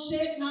it all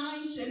set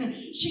nice.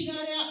 And she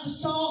got out the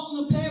salt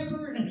and the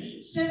pepper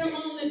and set them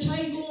on the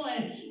table.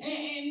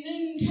 And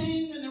noon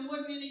came and there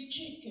wasn't any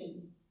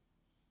chicken.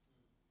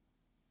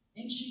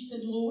 And she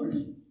said, Lord,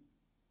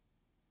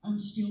 I'm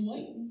still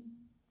waiting.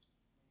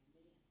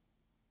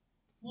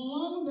 Well,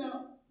 along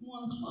about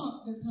 1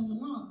 o'clock, there come a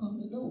knock on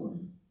the door.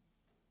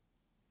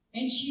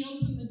 And she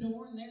opened the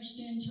door, and there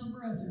stands her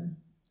brother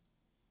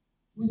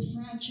with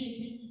fried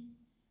chicken,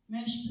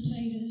 mashed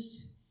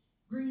potatoes,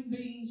 green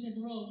beans,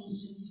 and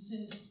rolls. And he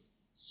says,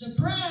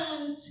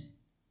 surprise!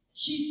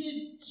 She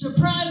said,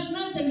 surprise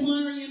nothing,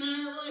 why are you an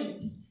hour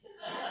late?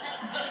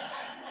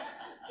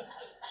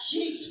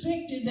 She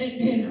expected that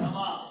dinner. Come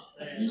on.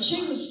 And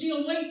she was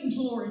still waiting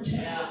for it.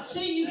 Yeah.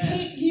 See, you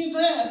can't give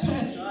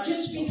up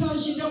just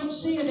because you don't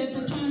see it at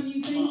the time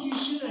you think you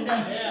should. You've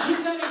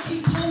got to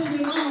keep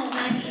holding on.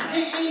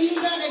 And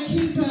you've got to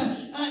keep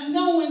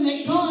knowing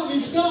that God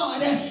is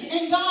God.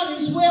 And God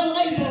is well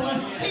able.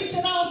 He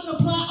said, I'll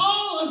supply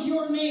all of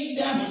your need.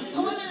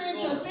 Whether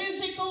it's a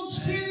physical,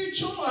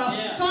 spiritual,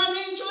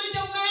 financial, it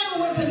don't matter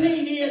what the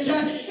need is.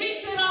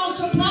 He said, I'll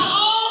supply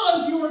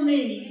all of your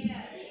need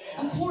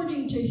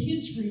according to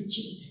his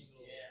riches.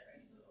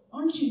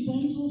 Aren't you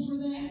thankful for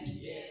that?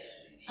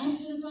 I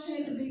said, if I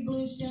had to be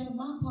blessed out of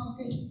my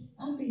pocket,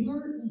 I'd be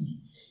hurting.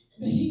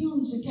 But he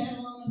owns the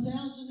cattle on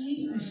 1,000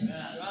 hills.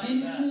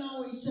 And then we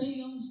always say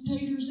he owns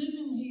taters in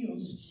them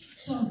hills.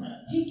 So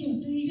he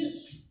can feed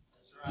us.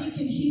 He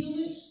can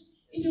heal us.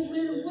 It don't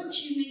matter what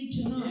you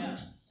need tonight.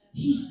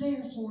 He's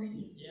there for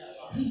you.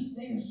 He's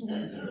there for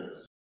you.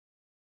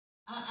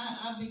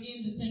 I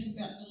began to think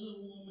about the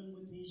little woman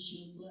with the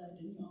issue of blood.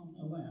 And you all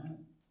know I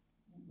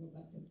won't go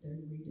back up there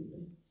to read it.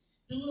 But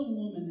the little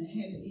woman that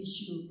had the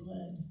issue of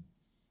blood.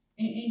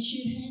 And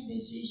she had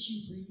this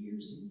issue for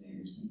years and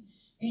years.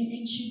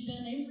 And she'd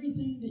done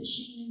everything that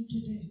she knew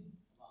to do.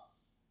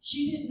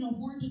 She didn't know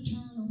where to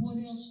turn or what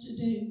else to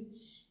do.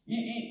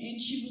 And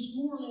she was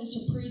more or less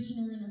a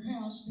prisoner in her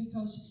house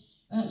because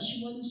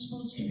she wasn't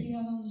supposed to be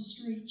out on the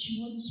street.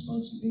 She wasn't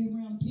supposed to be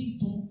around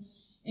people.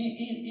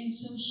 And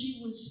so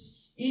she was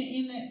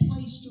in that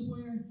place to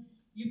where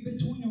you're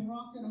between a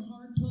rock and a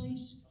hard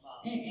place.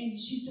 And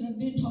she said, I've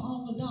been to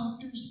all the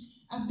doctors.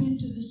 I've been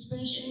to the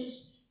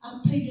specialists.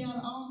 I've paid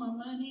out all my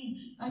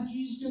money. I've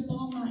used up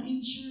all my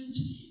insurance.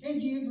 Have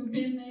you ever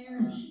been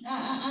there?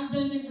 I've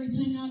done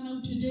everything I know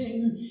to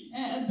do.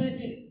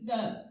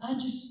 But I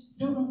just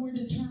don't know where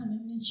to turn.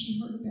 And then she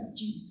heard about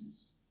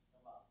Jesus.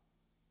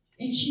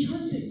 And she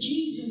heard that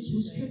Jesus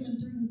was coming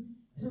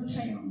through her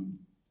town.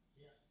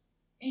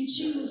 And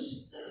she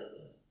was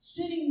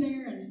sitting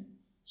there and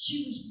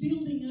she was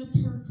building up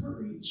her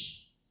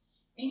courage.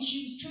 And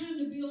she was trying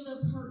to build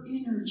up her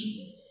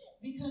energy.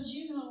 Because,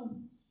 you know,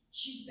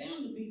 she's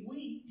bound to be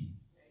weak.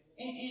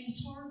 And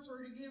it's hard for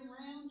her to get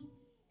around.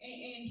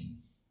 And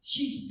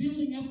she's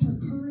building up her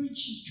courage.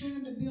 She's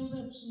trying to build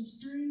up some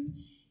strength.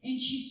 And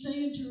she's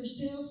saying to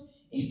herself,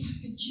 if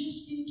I could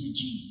just get to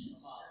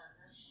Jesus.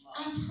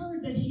 I've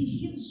heard that he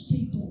heals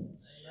people.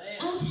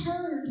 I've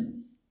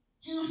heard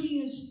how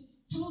he has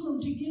told them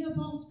to get up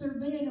off their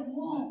bed and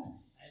walk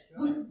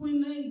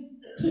when they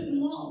couldn't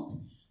walk.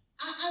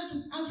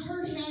 I've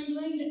heard how he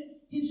laid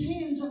his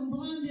hands on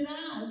blinded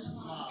eyes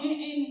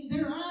and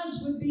their eyes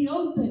would be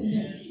opened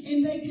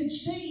and they could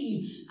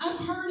see. I've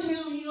heard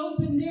how he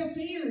opened deaf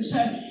ears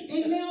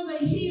and now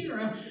they hear.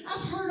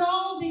 I've heard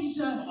all these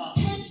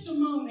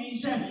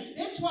testimonies.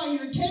 That's why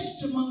your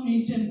testimony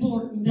is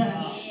important.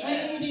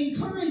 It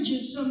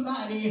encourages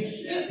somebody.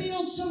 It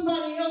builds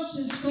somebody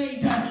else's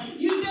faith.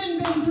 You've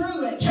done been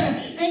through it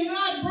and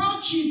God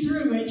brought you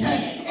through it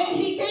and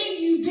he gave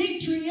you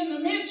victory in the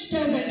midst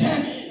of it.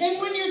 And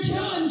when you're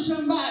telling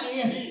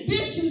somebody,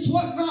 this is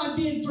what God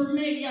did for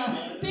me,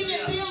 then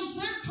it builds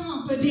their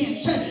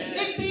confidence.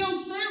 It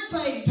builds their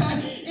faith.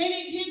 And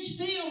it gets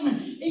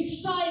them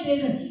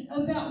excited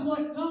about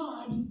what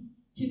God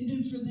can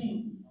do for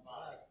them.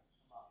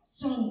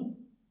 So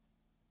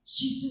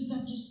she says,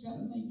 I just got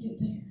to make it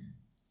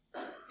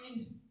there.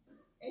 And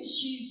as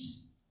she's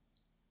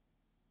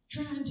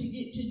trying to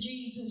get to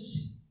Jesus.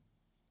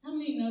 How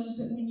many knows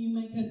that when you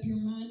make up your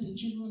mind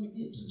that you're going to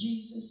get to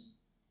Jesus,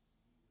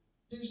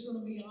 there's going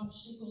to be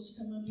obstacles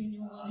come up in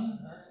your way?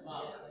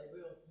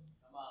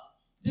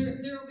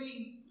 There'll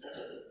be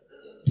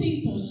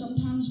people,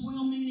 sometimes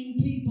well-meaning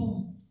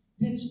people,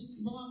 that's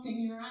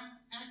blocking your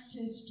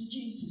access to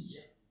Jesus.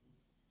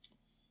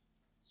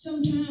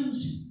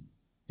 Sometimes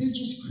they're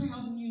just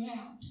crowding you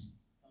out.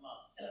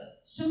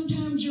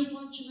 Sometimes you're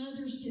watching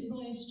others get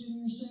blessed and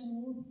you're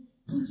saying, Lord,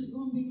 when's it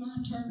going to be my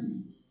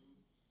turn?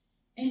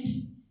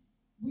 And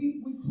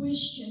we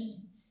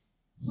question,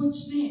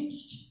 what's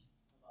next?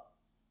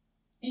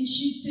 And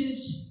she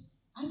says,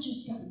 I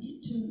just got to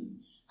get to him.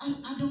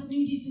 I don't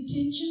need his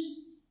attention.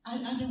 I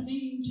don't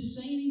need him to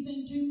say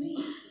anything to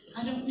me.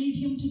 I don't need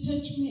him to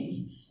touch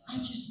me. I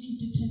just need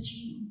to touch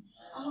him.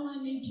 All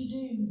I need to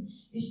do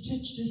is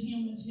touch the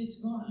hem of his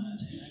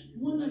garment.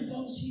 One of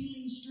those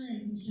healing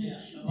strings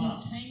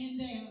that's hanging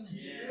down.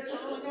 That's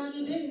all I got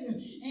to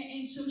do.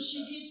 And so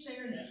she gets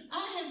there. And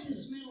I have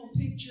this mental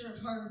picture of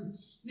her.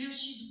 Now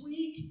she's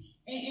weak,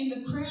 and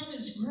the crowd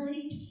is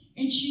great,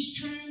 and she's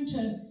trying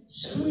to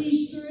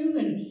squeeze through.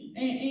 And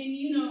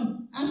you know,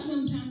 I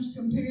sometimes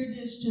compare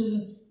this to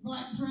the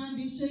Black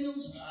Friday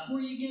sales,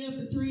 where you get up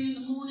at 3 in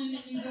the morning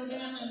and you go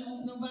down and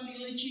won't nobody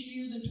let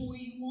you near the toy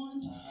you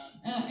want.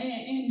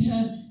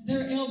 And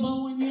they're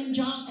elbowing you and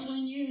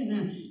jostling you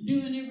and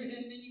doing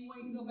everything. And then you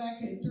wait and go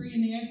back at 3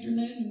 in the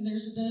afternoon and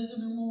there's a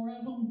dozen or more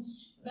of them.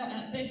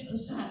 That's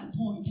beside the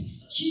point.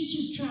 She's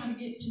just trying to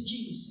get to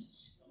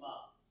Jesus.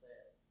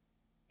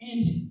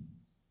 And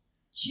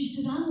she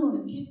said, I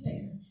want to get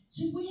there.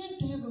 See, we have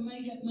to have a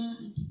made-up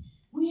mind.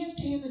 We have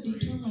to have a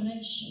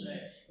determination.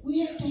 We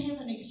have to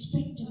have an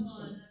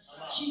expectancy.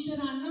 She said,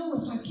 I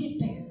know if I get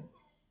there,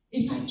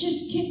 if I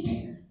just get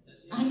there,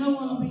 I know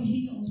I'll be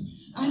healed.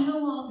 I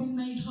know I'll be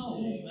made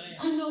whole.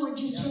 I know I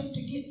just have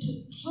to get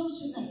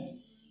close enough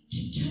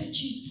to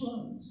touch his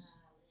clothes.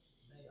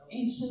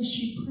 And so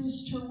she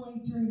pressed her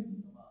way through.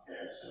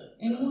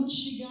 And once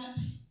she got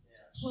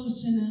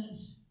close enough,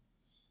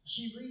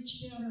 she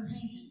reached out her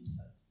hand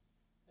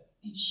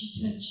and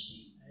she touched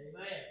him.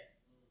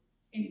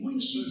 And when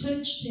she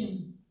touched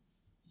him,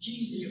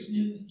 Jesus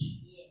knew it.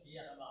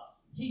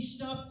 He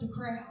stopped the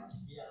crowd.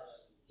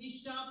 He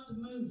stopped the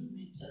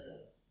movement.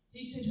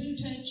 He said, who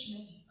touched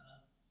me?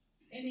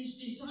 And his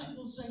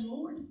disciples say,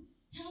 Lord,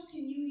 how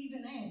can you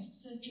even ask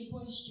such a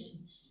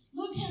question?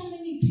 Look how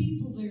many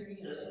people there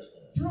is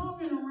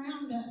thronging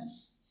around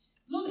us.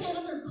 Look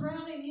how they're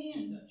crowding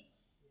in.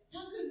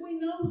 How could we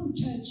know who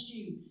touched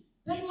you?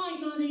 They might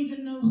not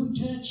even know who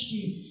touched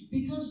you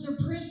because they're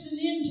pressing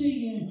into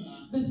you.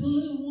 But the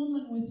little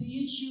woman with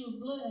the issue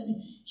of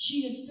blood,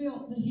 she had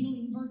felt the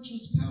healing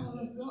virtuous power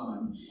of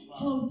God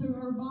flow through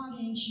her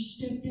body, and she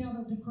stepped out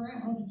of the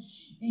crowd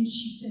and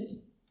she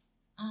said,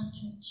 I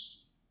touched.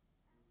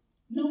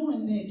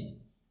 Knowing that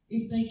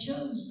if they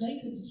chose, they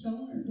could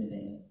stone her to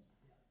death.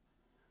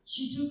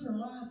 She took her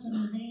life in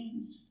her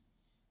hands,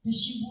 but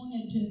she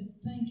wanted to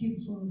thank him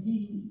for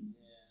healing.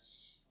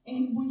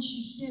 And when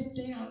she stepped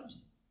out,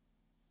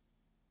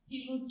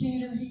 he looked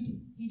at her.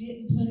 He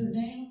didn't put her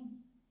down.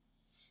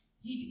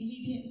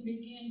 He didn't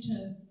begin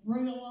to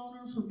rail on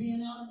her for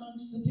being out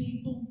amongst the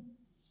people.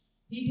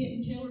 He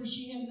didn't tell her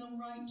she had no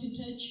right to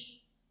touch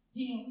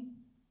him.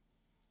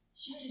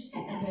 She just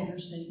got a better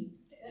seat.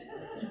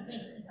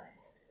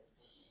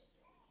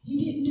 He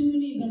didn't do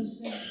any of those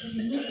things, but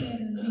he looked at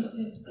her and he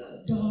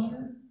said,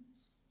 daughter,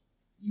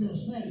 your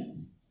faith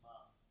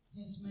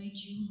has made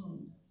you whole.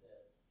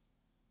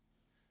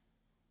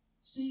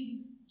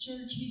 See,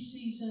 church, he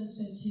sees us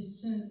as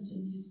his sons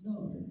and his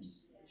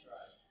daughters.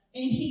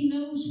 And he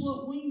knows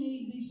what we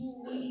need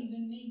before we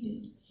even need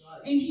it.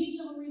 And he's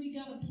already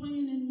got a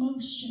plan in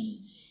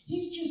motion.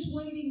 He's just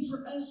waiting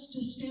for us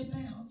to step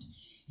out.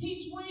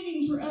 He's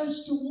waiting for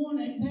us to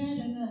want it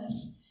bad enough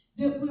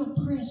that we'll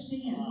press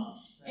in.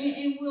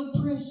 And we'll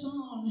press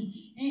on,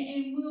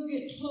 and we'll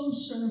get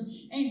closer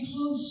and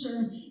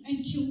closer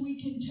until we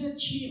can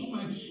touch him,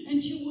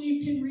 until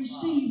we can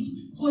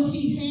receive what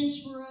he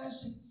has for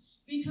us,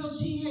 because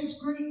he has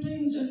great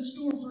things in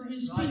store for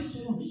his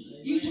people.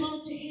 You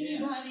talk to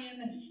anybody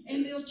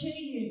and they'll tell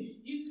you,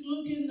 you can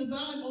look in the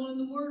Bible and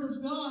the Word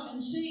of God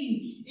and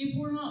see if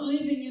we're not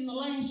living in the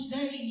last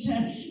days.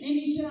 And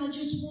he said, I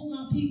just want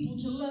my people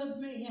to love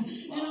me,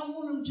 and I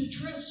want them to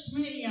trust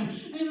me, and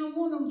I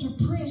want them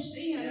to press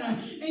in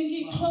and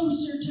get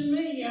closer to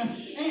me.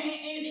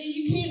 And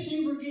you can't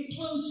never get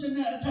close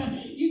enough.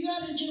 You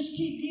got to just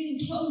keep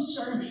getting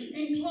closer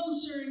and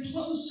closer and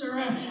closer.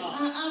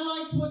 I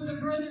liked what the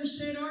brother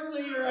said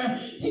earlier.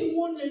 He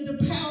wanted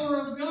the power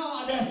of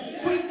God.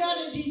 We've got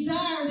to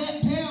desire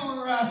that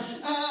power.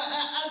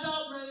 I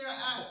thought, brother,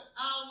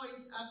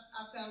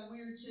 I've got a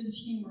weird sense of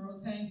humor,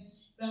 okay?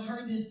 But I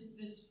heard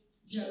this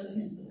joke,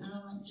 and I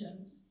don't like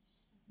jokes.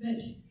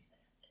 But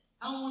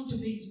I want to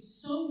be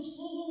so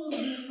full of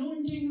the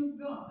anointing of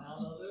God.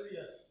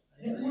 Hallelujah.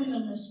 That when a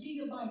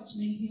mosquito bites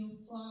me, he'll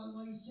fly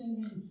away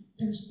singing,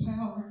 there's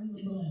power in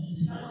the blood.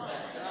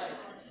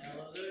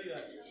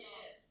 Hallelujah.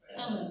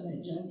 I love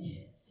that joke.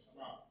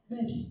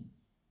 But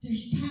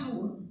there's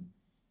power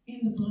in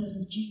the blood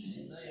of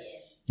Jesus.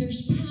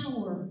 There's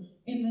power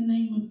in the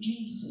name of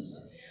Jesus.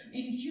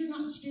 And if you're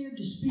not scared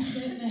to speak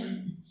that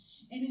name,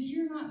 and if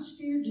you're not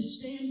scared to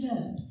stand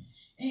up,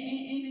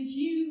 and if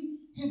you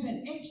have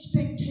an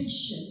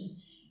expectation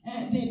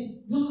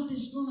that God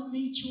is going to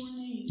meet your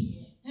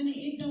need, and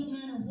it don't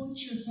matter what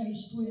you're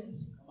faced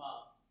with.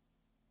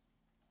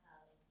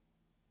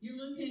 You're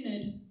looking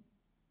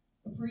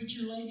at a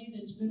preacher lady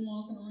that's been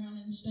walking around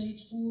in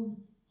stage 4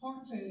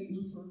 heart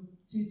failure for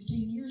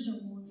 15 years or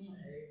more now.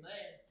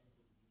 Amen.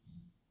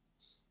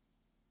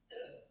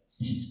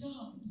 That's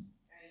God.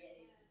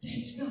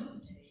 That's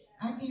God.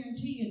 I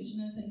guarantee it's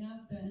nothing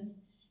I've done,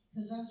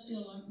 because I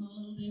still like my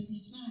little Debbie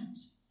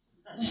snacks.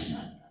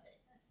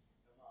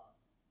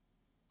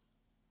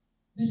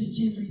 But it's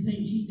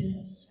everything He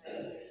does.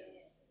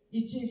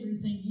 It's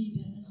everything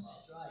He does.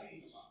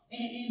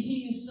 And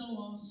He is so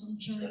awesome,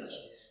 church.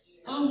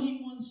 All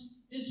He wants,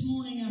 this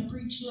morning I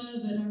preached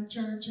love at our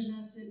church, and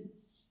I said,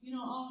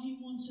 all He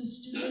wants us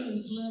to do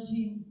is love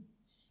Him.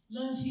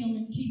 Love Him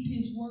and keep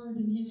His word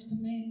and His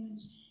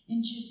commandments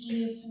and just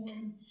live for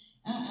Him.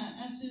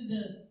 I said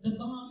the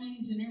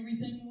bombings and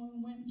everything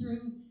we went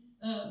through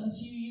a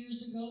few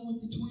years ago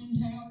with the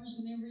Twin Towers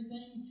and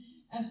everything,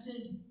 I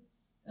said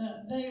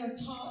they are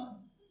taught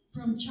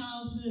from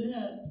childhood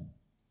up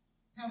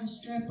how to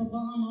strap a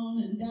bomb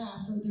on and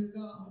die for their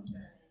God.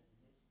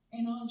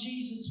 And all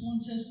Jesus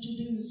wants us to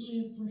do is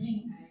live for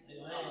Him.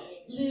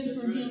 Live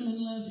for Him and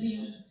love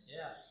Him.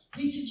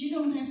 He said, you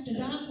don't have to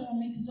die for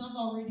me because I've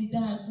already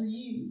died for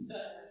you.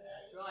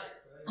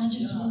 I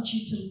just want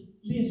you to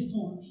live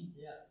for me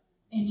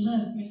and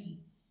love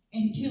me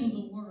and tell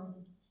the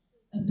world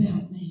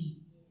about me.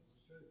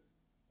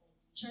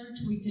 Church,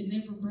 we could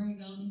never brag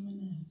on Him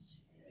enough.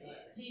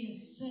 He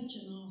is such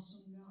an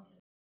awesome